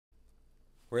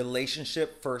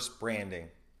Relationship first branding.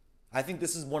 I think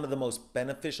this is one of the most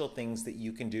beneficial things that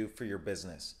you can do for your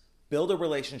business. Build a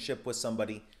relationship with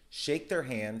somebody, shake their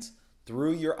hands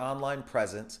through your online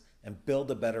presence, and build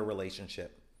a better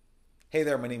relationship. Hey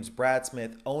there, my name's Brad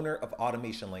Smith, owner of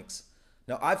AutomationLinks.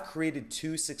 Now, I've created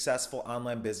 2 successful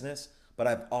online business, but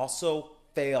I've also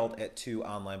failed at 2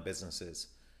 online businesses.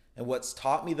 And what's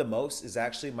taught me the most is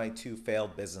actually my 2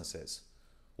 failed businesses.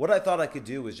 What I thought I could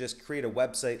do was just create a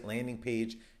website, landing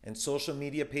page, and social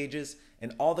media pages,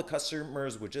 and all the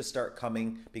customers would just start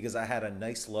coming because I had a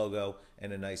nice logo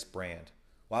and a nice brand.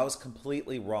 Well, I was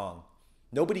completely wrong.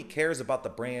 Nobody cares about the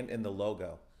brand and the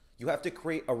logo. You have to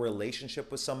create a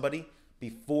relationship with somebody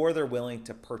before they're willing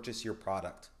to purchase your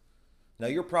product. Now,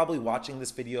 you're probably watching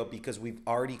this video because we've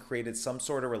already created some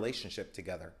sort of relationship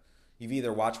together. You've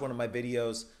either watched one of my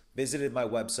videos, visited my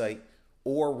website,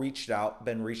 or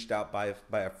been reached out by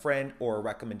a friend or a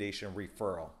recommendation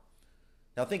referral.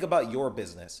 Now think about your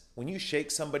business. When you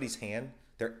shake somebody's hand,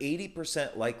 they're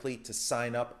 80% likely to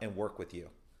sign up and work with you.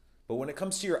 But when it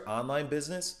comes to your online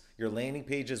business, your landing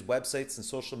pages, websites, and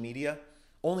social media,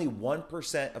 only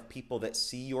 1% of people that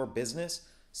see your business,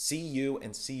 see you,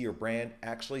 and see your brand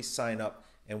actually sign up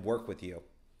and work with you.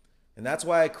 And that's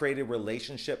why I created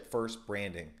relationship first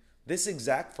branding. This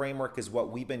exact framework is what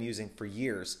we've been using for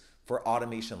years for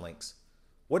AutomationLinks.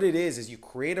 What it is you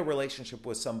create a relationship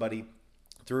with somebody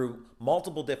through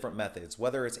multiple different methods,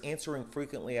 whether it's answering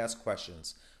frequently asked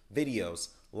questions, videos,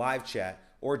 live chat,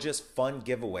 or just fun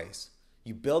giveaways.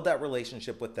 You build that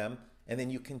relationship with them, and then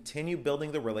you continue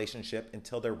building the relationship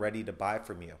until they're ready to buy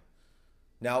from you.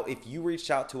 Now, if you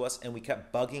reached out to us and we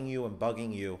kept bugging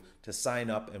you to sign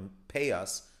up and pay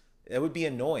us, it would be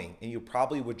annoying, and you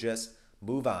probably would just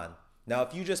move on. Now,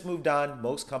 if you just moved on,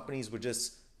 most companies would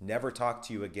just never talk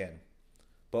to you again.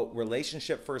 But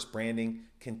relationship first branding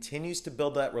continues to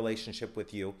build that relationship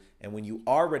with you. And when you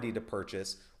are ready to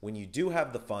purchase, when you do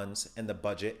have the funds and the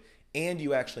budget, and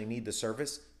you actually need the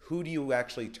service, who do you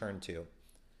actually turn to?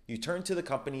 You turn to the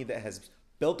company that has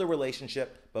built a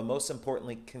relationship, but most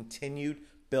importantly, continued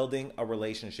building a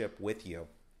relationship with you.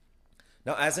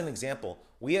 Now, as an example,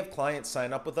 we have clients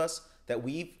sign up with us that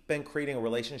we've been creating a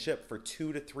relationship for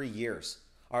 2 to 3 years.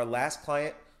 Our last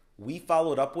client we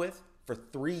followed up with for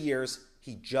 3 years,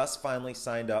 he just finally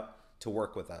signed up to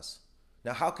work with us.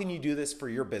 Now, how can you do this for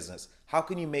your business? How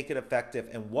can you make it effective,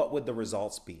 and what would the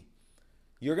results be?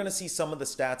 You're going to see some of the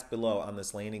stats below on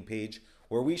this landing page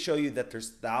where we show you that there's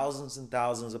thousands and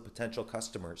thousands of potential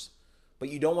customers, but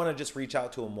you don't want to just reach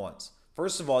out to them once.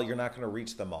 First of all, you're not going to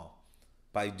reach them all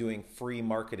by doing free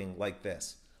marketing like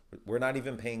this. We're not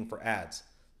even paying for ads.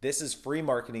 This is free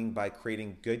marketing by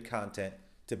creating good content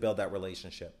to build that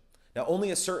relationship. Now,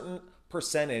 only a certain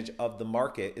percentage of the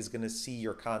market is going to see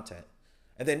your content.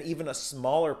 And then even a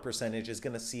smaller percentage is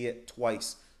going to see it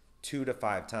twice, 2 to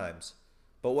 5 times.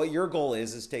 But what your goal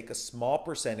is take a small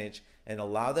percentage and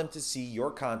allow them to see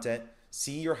your content,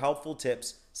 see your helpful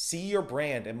tips, see your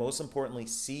brand, and most importantly,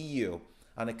 see you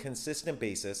on a consistent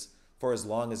basis for as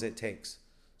long as it takes.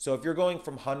 So if you're going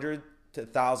from hundreds to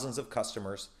thousands of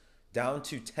customers, down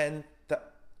to 10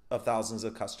 of thousands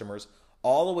of customers,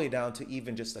 all the way down to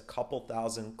even just a couple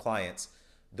thousand clients,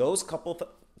 those couple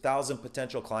thousand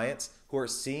potential clients who are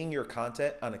seeing your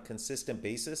content on a consistent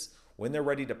basis, when they're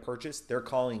ready to purchase, they're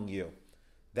calling you.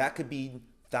 That could be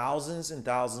thousands and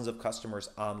thousands of customers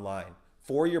online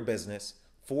for your business,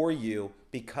 for you,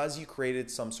 because you created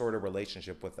some sort of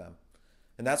relationship with them.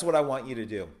 And that's what I want you to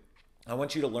do. I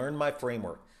want you to learn my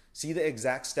framework, see the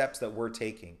exact steps that we're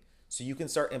taking so you can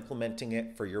start implementing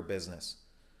it for your business.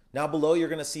 Now below, you're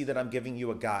going to see that I'm giving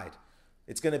you a guide.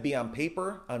 It's going to be on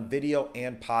paper, on video,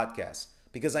 and podcast,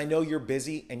 because I know you're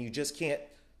busy and you just can't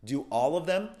do all of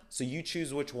them, so you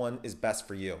choose which one is best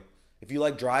for you. If you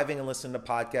like driving and listen to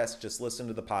podcasts, just listen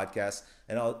to the podcast,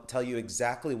 and I'll tell you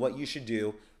exactly what you should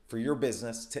do for your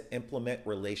business to implement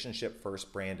relationship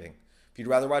first branding. If you'd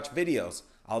rather watch videos,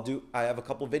 I have a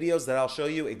couple videos that I'll show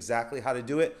you exactly how to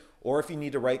do it, or if you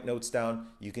need to write notes down,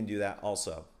 you can do that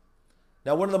also.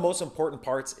 Now, one of the most important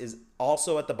parts is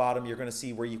also at the bottom, you're going to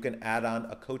see where you can add on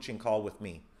a coaching call with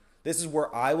me. This is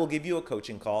where I will give you a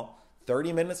coaching call,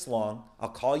 30 minutes long. I'll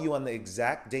call you on the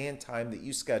exact day and time that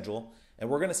you schedule, and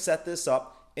we're going to set this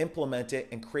up, implement it,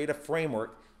 and create a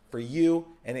framework for you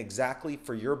and exactly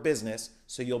for your business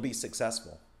so you'll be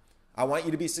successful. I want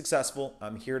you to be successful.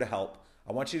 I'm here to help.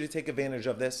 I want you to take advantage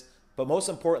of this, but most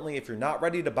importantly, if you're not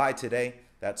ready to buy today,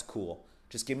 that's cool.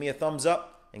 Just give me a thumbs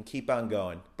up and keep on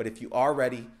going. But if you are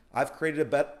ready, I've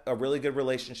created a really good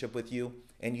relationship with you,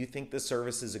 and you think this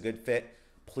service is a good fit,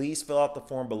 please fill out the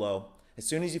form below. As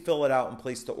soon as you fill it out and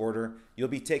place the order, you'll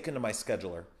be taken to my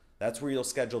scheduler. That's where you'll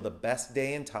schedule the best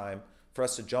day and time for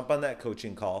us to jump on that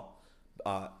coaching call.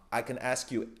 I can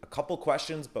ask you a couple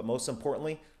questions, but most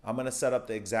importantly, I'm going to set up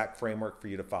the exact framework for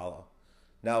you to follow.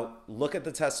 Now, look at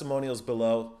the testimonials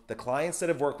below. The clients that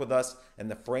have worked with us and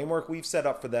the framework we've set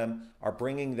up for them are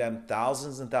bringing them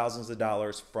thousands and thousands of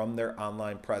dollars from their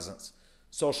online presence.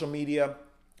 Social media,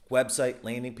 website,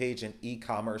 landing page, and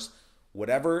e-commerce.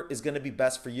 Whatever is going to be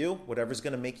best for you, whatever is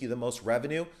going to make you the most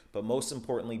revenue, but most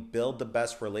importantly, build the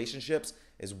best relationships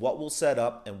is what we'll set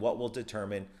up and what we'll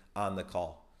determine on the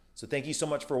call. So thank you so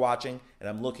much for watching, and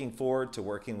I'm looking forward to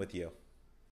working with you.